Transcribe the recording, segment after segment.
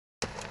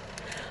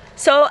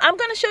So I'm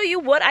going to show you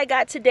what I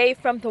got today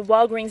from the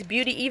Walgreens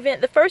beauty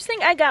event. The first thing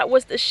I got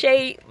was the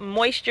Shea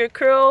Moisture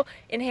Curl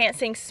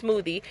Enhancing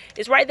Smoothie.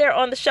 It's right there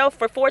on the shelf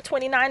for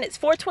 $4.29. It's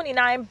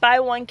 $4.29, buy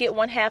one, get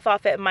one half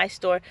off at my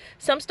store.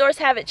 Some stores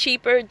have it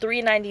cheaper,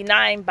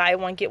 $3.99, buy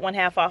one, get one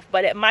half off.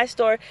 But at my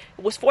store,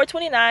 it was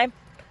 $4.29.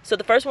 So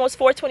the first one was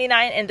 $4.29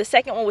 and the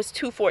second one was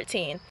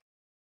 $2.14.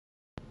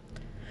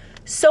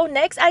 So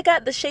next I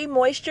got the Shea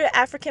Moisture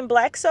African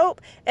Black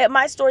Soap. At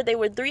my store they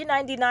were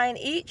 $3.99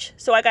 each.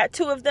 So I got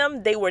two of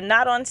them. They were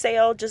not on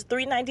sale, just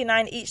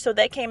 $3.99 each. So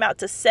that came out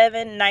to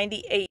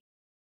 $7.98.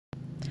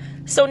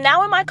 So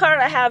now in my cart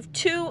I have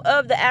two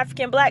of the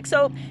African Black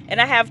Soap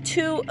and I have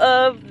two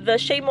of the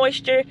Shea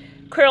Moisture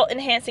Curl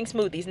Enhancing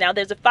Smoothies. Now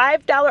there's a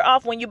 $5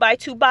 off when you buy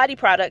two body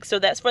products, so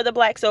that's for the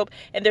black soap,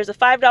 and there's a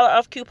 $5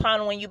 off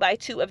coupon when you buy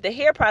two of the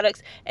hair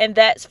products, and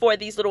that's for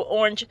these little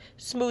orange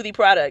smoothie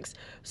products.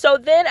 So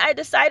then I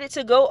decided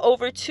to go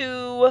over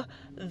to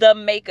the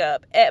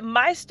makeup. At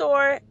my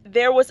store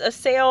there was a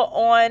sale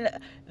on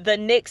the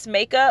NYX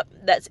makeup,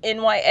 that's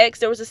NYX.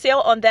 There was a sale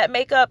on that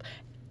makeup.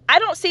 I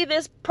don't see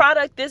this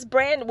product, this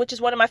brand, which is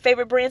one of my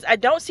favorite brands, I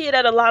don't see it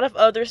at a lot of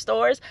other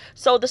stores.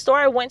 So the store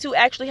I went to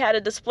actually had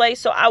a display,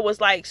 so I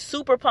was like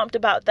super pumped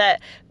about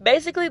that.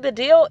 Basically the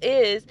deal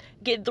is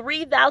get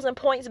 3,000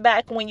 points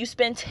back when you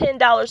spend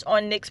 $10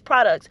 on NYX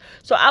products.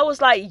 So I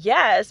was like,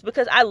 yes,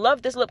 because I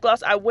love this lip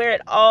gloss. I wear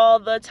it all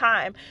the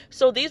time.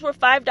 So these were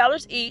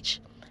 $5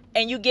 each.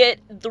 And you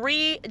get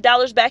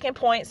 $3 back in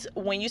points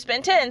when you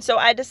spend 10. So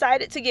I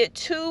decided to get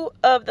two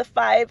of the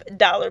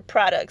 $5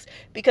 products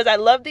because I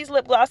love these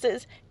lip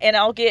glosses, and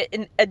I'll get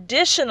an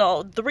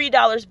additional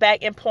 $3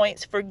 back in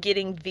points for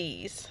getting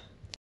these.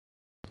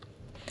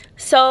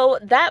 So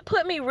that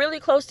put me really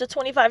close to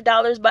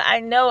 $25, but I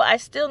know I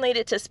still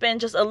needed to spend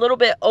just a little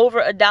bit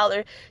over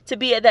 $1 to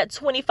be at that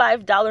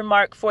 $25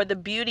 mark for the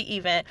beauty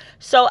event.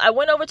 So I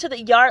went over to the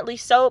Yardley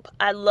soap.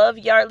 I love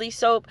Yardley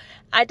soap.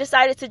 I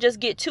decided to just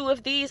get two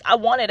of these. I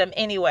wanted them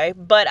anyway,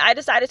 but I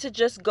decided to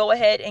just go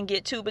ahead and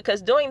get two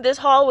because doing this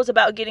haul was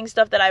about getting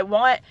stuff that I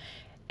want,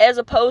 as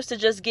opposed to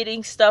just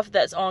getting stuff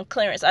that's on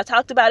clearance. I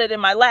talked about it in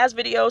my last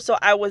video, so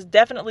I was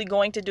definitely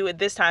going to do it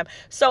this time.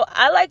 So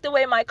I like the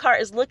way my cart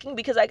is looking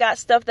because I got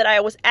stuff that I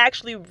was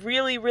actually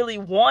really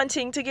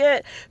wanting to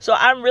get. So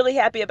I'm really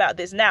happy about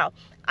this. Now,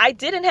 I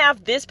didn't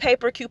have this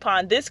paper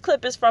coupon. This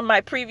clip is from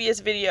my previous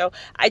video.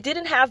 I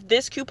didn't have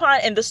this coupon,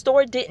 and the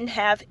store didn't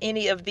have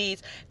any of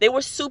these. They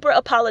were super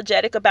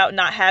apologetic about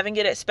not having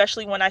it,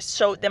 especially when I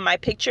showed them my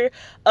picture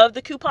of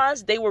the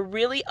coupons. They were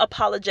really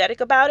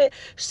apologetic about it.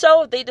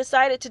 So they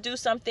decided to do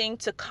something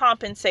to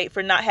compensate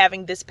for not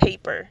having this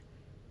paper.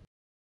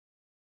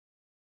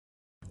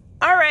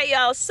 All right,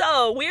 y'all,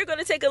 so we're going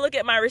to take a look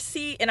at my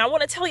receipt, and I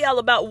want to tell y'all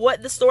about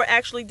what the store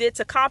actually did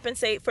to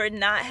compensate for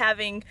not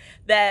having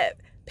that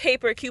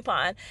paper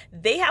coupon.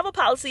 They have a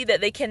policy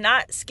that they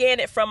cannot scan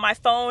it from my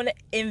phone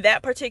in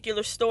that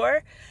particular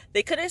store.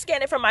 They couldn't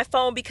scan it from my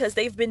phone because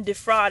they've been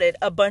defrauded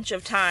a bunch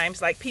of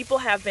times. Like, people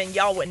have been,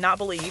 y'all would not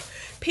believe,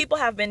 people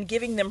have been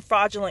giving them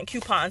fraudulent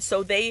coupons,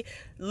 so they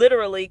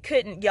literally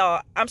couldn't.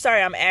 Y'all, I'm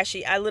sorry I'm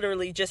ashy. I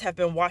literally just have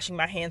been washing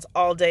my hands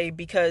all day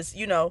because,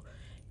 you know,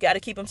 got to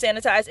keep them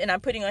sanitized, and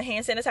I'm putting on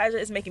hand sanitizer.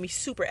 It's making me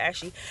super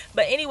ashy.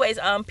 But anyways,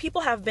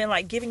 people have been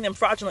like giving them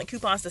fraudulent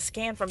coupons to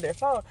scan from their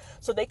phone,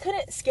 so they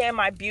couldn't scan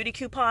my beauty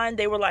coupon.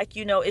 They were like,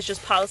 you know, it's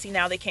just policy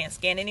now, they can't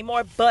scan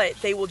anymore, but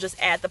they will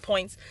just add the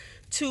points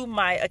to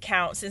my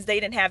account since they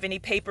didn't have any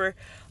paper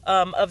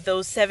of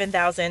those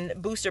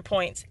 7,000 booster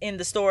points in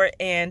the store.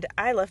 And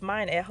I left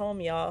mine at home,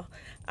 y'all.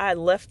 I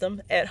left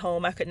them at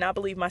home. I could not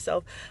believe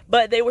myself.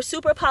 But they were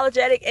super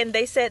apologetic, and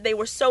they said they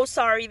were so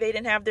sorry they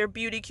didn't have their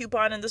beauty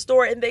coupon in the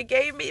store, and they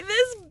gave me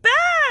this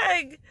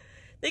bag.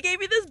 They gave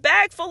me this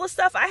bag full of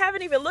stuff. I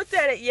haven't even looked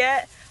at it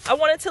yet. I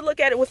wanted to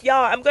look at it with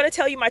y'all. I'm going to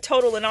tell you my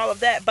total and all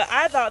of that, but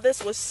I thought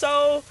this was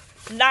so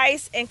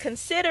nice and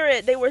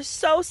considerate. They were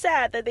so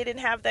sad that they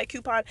didn't have that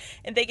coupon,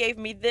 and they gave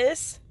me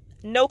this.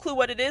 No clue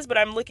what it is, but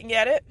I'm looking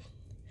at it.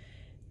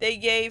 They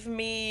gave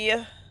me,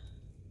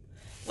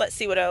 let's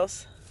see what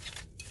else.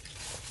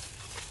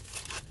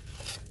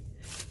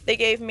 They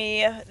gave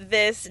me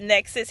this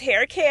Nexus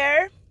hair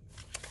care.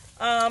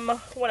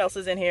 What else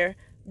is in here?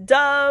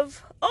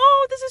 Dove.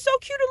 Oh, this is so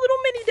cute, a little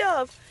mini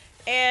Dove.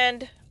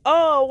 And,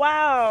 oh,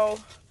 wow.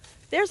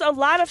 There's a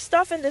lot of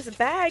stuff in this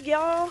bag,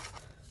 y'all.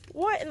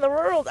 What in the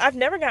world? I've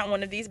never gotten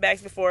one of these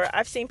bags before.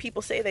 I've seen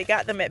people say they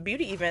got them at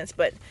beauty events,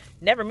 but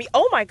never me.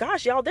 Oh my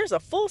gosh, y'all, there's a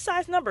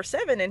full-size number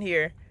 7 in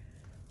here.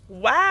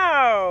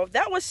 Wow,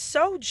 that was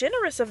so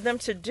generous of them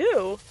to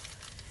do.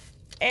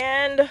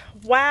 And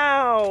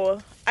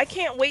wow, I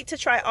can't wait to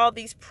try all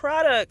these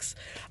products.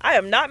 I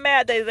am not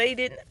mad that they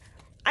didn't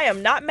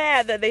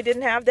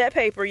have that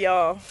paper,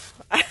 y'all.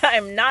 I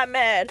am not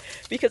mad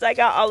because I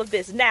got all of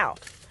this. Now,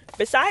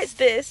 besides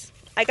this,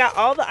 I got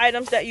all the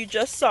items that you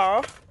just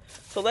saw.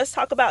 So let's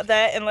talk about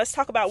that, and let's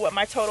talk about what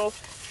my total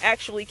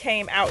actually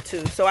came out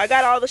to. So I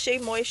got all the Shea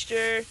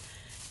Moisture,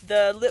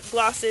 the lip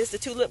glosses, the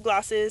 2 lip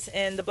glosses,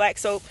 and the black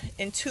soap,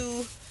 and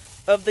 2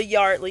 of the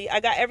Yardley. I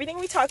got everything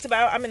we talked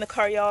about. I'm in the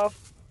car, y'all.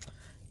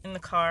 in the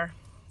car.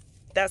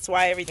 That's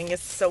why everything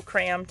is so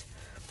crammed.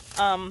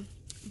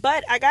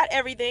 But I got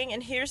everything,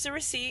 and here's the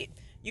receipt.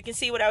 You can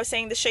see what I was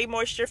saying. The Shea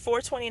Moisture,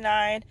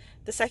 $4.29.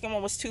 The second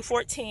one was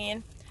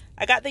 $2.14.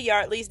 I got the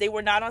Yardleys. They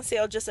were not on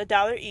sale, just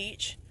 $1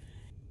 each.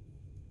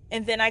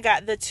 And then I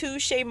got the 2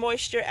 Shea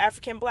Moisture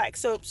African Black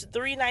Soaps,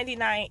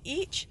 $3.99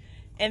 each.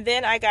 And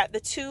then I got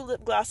the 2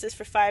 lip glosses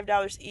for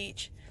 $5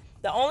 each.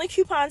 The only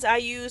coupons I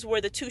used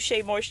were the 2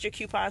 Shea Moisture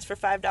coupons for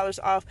 $5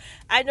 off.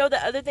 I know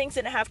the other things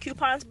didn't have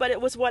coupons, but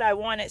it was what I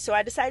wanted. So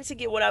I decided to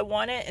get what I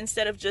wanted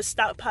instead of just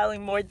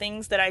stockpiling more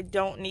things that I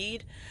don't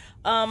need.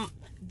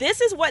 This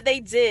is what they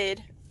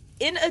did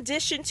in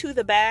addition to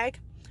the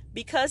bag.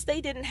 Because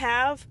they didn't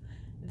have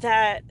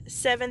that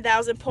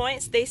 7,000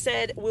 points, they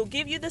said, we'll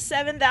give you the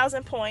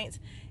 7,000 points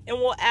and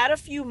we'll add a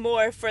few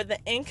more for the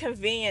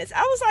inconvenience.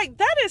 I was like,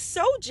 that is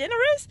so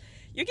generous.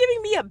 You're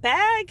giving me a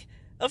bag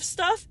of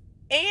stuff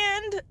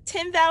and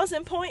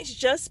 10,000 points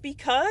just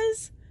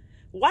because?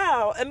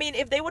 Wow. I mean,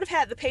 if they would have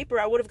had the paper,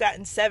 I would have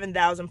gotten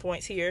 7,000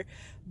 points here.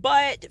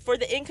 But for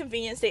the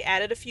inconvenience, they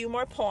added a few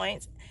more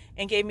points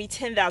and gave me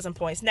 10,000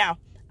 points. Now,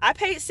 I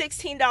paid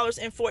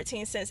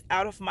 $16.14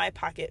 out of my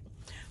pocket.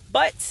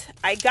 But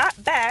I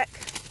got back,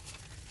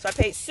 so I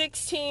paid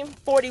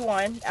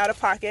 $16.41 out of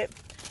pocket,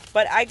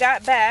 but I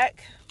got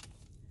back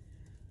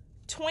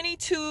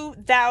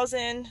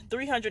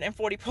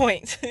 22,340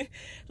 points.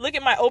 Look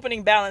at my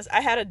opening balance.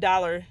 I had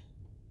 $1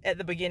 at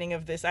the beginning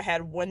of this. I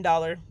had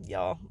 $1,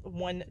 y'all,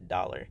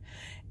 $1.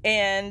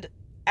 And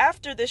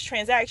after this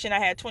transaction, I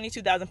had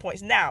 22,000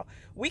 points. Now,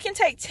 we can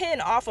take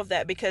 10 off of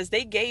that because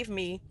they gave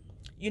me,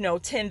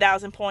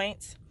 10,000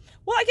 points.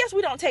 Well, I guess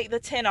we don't take the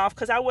 10 off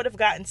because I would have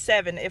gotten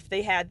 7 if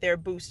they had their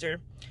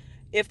booster,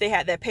 if they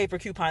had that paper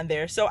coupon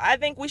there. So I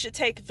think we should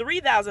take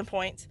 3,000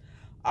 points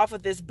off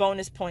of this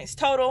bonus points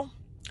total.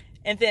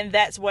 And then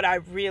that's what I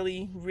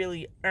really,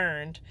 really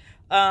earned.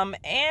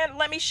 And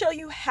let me show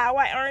you how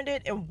I earned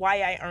it and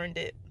why I earned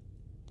it.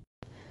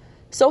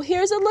 So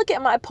here's a look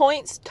at my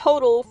points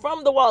total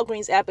from the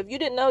Walgreens app. If you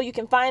didn't know, you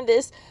can find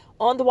this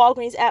on the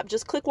Walgreens app.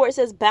 Just click where it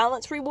says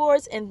balance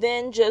rewards and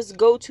then just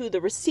go to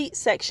the receipt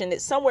section.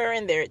 It's somewhere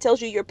in there. It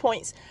tells you your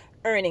points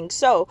earning.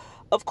 So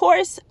of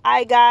course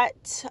I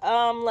got,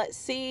 let's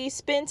see,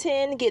 spend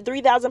 10, get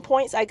 3,000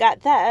 points. I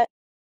got that.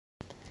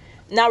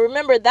 Now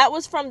remember, that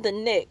was from the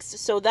NYX.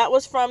 So that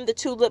was from the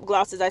 2 lip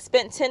glosses. I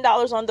spent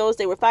 $10 on those.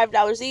 They were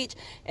 $5 each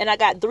and I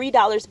got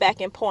 $3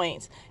 back in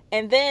points.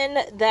 And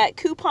then that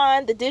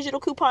coupon, the digital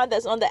coupon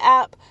that's on the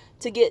app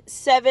to get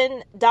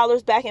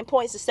 $7 back in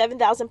points to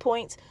 7,000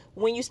 points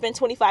when you spend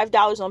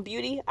 $25 on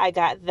beauty, I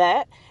got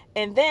that.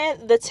 And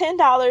then the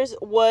 $10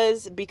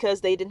 was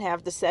because they didn't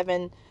have the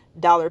 $7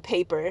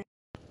 paper.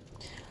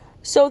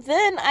 So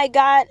then I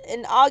got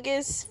an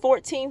August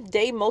 14th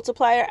day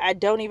multiplier. I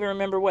don't even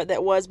remember what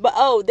that was. But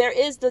oh, there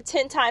is the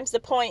 10 times the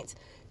points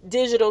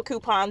digital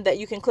coupon that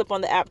you can clip on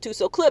the app too.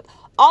 So clip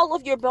all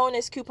of your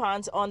bonus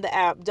coupons on the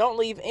app. Don't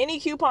leave any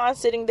coupons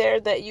sitting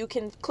there that you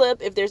can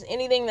clip. If there's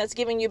anything that's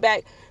giving you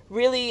back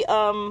really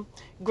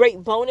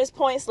great bonus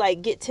points,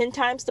 like get 10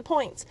 times the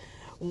points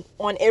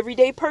on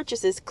everyday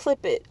purchases,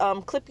 clip it.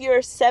 Clip your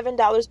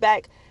 $7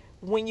 back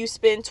when you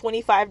spend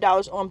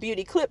 $25 on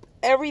beauty. Clip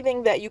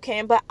everything that you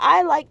can. But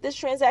I like this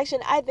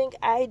transaction. I think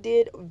I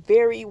did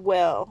very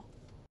well.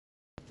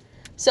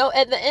 So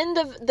at the end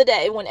of the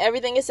day, when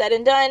everything is said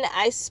and done,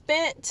 I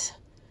spent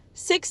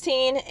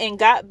 16 and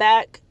got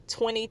back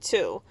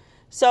 22.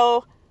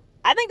 So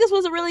I think this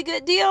was a really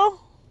good deal.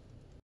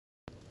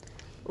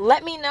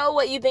 Let me know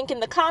what you think in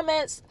the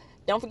comments.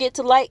 Don't forget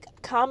to like,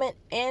 comment,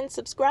 and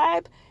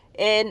subscribe.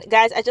 And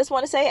guys, I just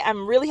want to say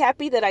I'm really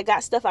happy that I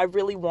got stuff I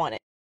really wanted.